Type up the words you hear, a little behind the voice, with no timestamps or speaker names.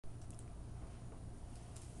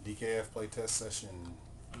DKF playtest session.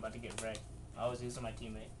 I'm about to get wrecked. I always use my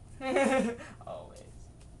teammate. Always.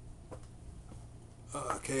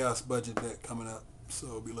 Chaos budget deck coming up,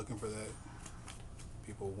 so be looking for that.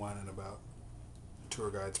 People whining about tour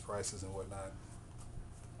guides prices and whatnot.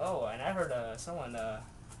 Oh, and I heard someone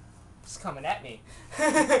is coming at me.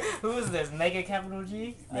 Who is this? Mega Capital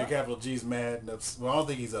G? Mega Capital G's mad and well, I don't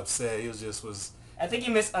think he's upset. He was. I think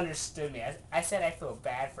he misunderstood me. I said I feel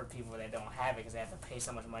bad for people that don't have it because they have to pay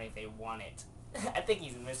so much money if they want it. I think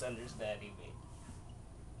he's misunderstanding me.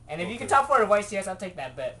 And if you can top 4 at YCS, I'll take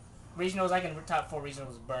that bet. Regionals, I can top 4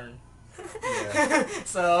 regionals burn. Yeah.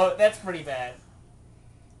 So that's pretty bad.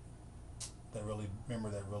 Remember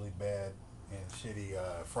that really bad and shitty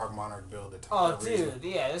Frog Monarch build that Oh, dude,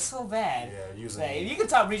 yeah, it's so bad. Yeah, using. Like, if you can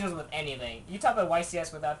top regionals with anything, you top at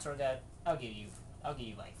YCS without tour guide, I'll give you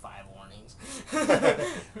like 5 warnings.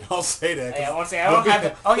 Don't say that. Yeah, I won't say. I don't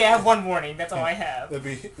have. Okay, I have 1 warning. That's all I have.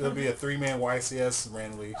 There'll be a 3-man YCS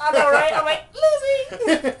randomly. I know, right? I'm like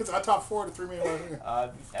losing. I top 4 to 3-man.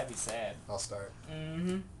 That'd be sad. I'll start.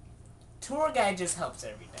 Tour guide just helps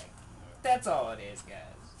everything. That's all it is, guys.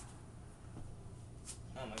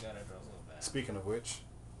 Oh my god, I draw so bad. Speaking of which,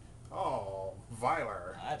 oh,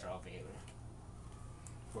 Viler. I draw Baylor.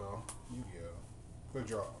 Well, you go. Quick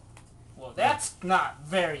draw. Well, that's not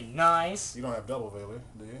very nice. You don't have double Veiler,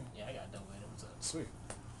 do you? Yeah, I got double Baylor. What's up? Sweet.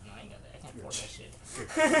 No, I ain't got that. I can't afford that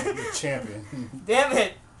shit. You're a champion. Damn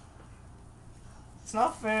it! It's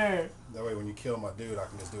not fair. That way when you kill my dude, I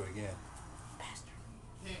can just do it again. Bastard.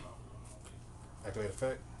 Activate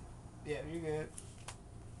effect. Yeah, you're good.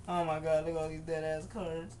 Oh my god, look at all these dead ass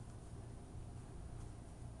cards.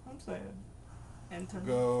 I'm sad. Enter.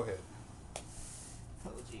 Go ahead. Oh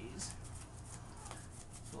jeez.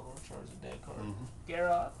 Full charge a dead card.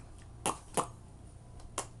 Garroth.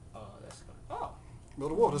 Oh, that's good. Oh.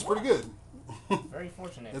 Build a wolf. That's pretty good. Very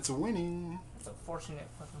fortunate. It's a winning. It's a fortunate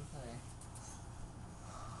fucking play.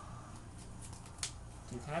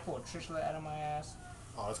 Dude, can I pull a Trishula out of my ass?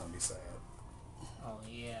 Oh, that's gonna be sad. Oh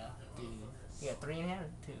yeah, dude. You got 3 in hand or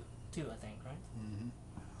 2? 2, I think, right?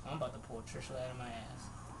 I'm about to pull a Trishula out of my ass.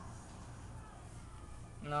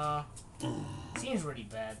 No. Seems really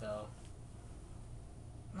bad though.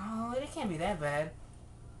 No, it can't be that bad.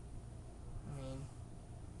 I mean,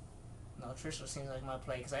 no, Trishula seems like my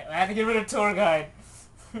play because I have to get rid of tour guide.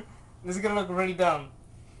 This is gonna look really dumb.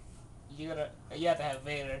 You have to have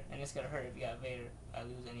Vader, and it's gonna hurt if you got Vader. I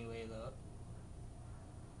lose anyway though.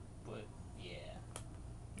 But yeah.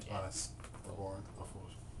 Honest. Reborn.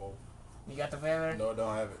 Wolf. You got the Vader? No, I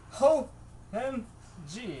don't have it. Oh!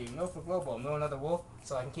 Gee, no for global. No another wolf,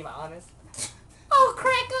 so I can keep my honest. Oh,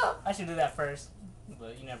 crack up! I should do that first,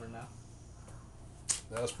 but you never know.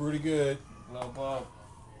 That was pretty good. Global.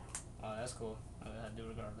 Oh, that's cool. I have to do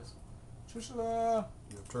regardless. Trishula!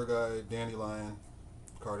 You have Tour Guide, Dandelion,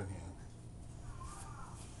 card in hand.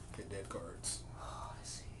 Get dead cards. Oh, let's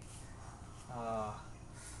see.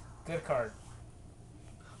 Good card.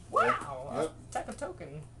 Wow! Yep. Attack a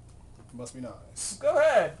token. Must be nice. Go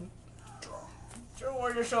ahead. Draw. Draw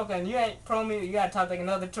Warrior Shogun. You ain't pro me. You gotta top like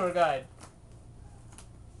another tour guide.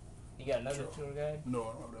 You got another tour guide? No, I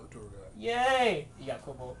don't have another tour guide. Yay! You got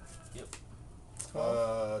Cobalt. Yep.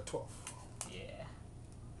 12. Yeah.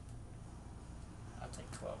 I'll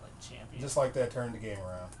take 12 like champion. Just like that, turn the game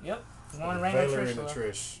around. Yep. One random Valor Trish. and the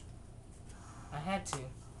Trish. I had to.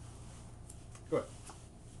 Go ahead.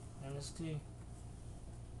 MST.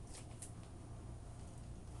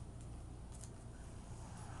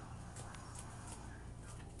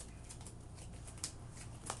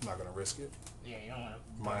 I'm not gonna risk it. Yeah, you don't want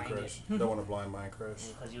to Mind crush. Don't want to blind mind crush.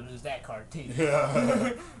 Because you lose that card too.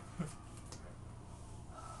 Yeah.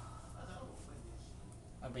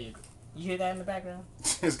 I bet you hear that in the background?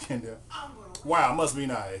 Just kidding. Wow, must be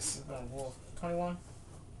nice. Wolf. 21?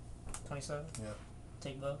 27? Yep.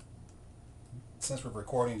 Take both. Since we're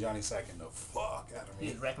recording, Johnny's sacking the fuck out of me.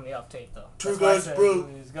 He's wrecking me off tape though. True That's guys, why I said bro.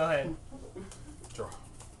 lose. Go ahead. Draw.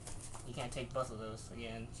 You can't take both of those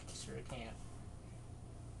again. Sure can't.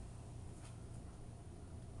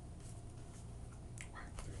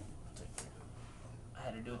 I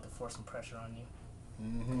had to do it to force some pressure on you.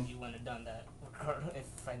 You wouldn't have done that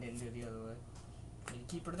if I didn't do it the other way. Did you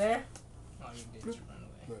keep her there? Oh, you did. You run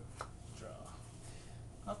away. Draw.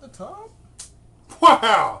 Off the top.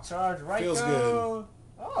 Wow! Charge right. Feels good.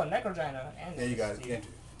 Oh, Necrogina. And Yeah, you got it. Enter.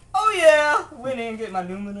 Oh yeah! Winning, get my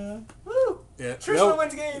Numina. Woo! Yeah, Trishula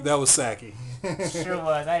wins game. That was Sacky. Sure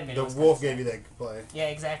was. I admit The it was wolf kinda gave you that play. Yeah,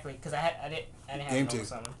 exactly. Because I didn't have Game no 2.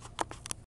 summon.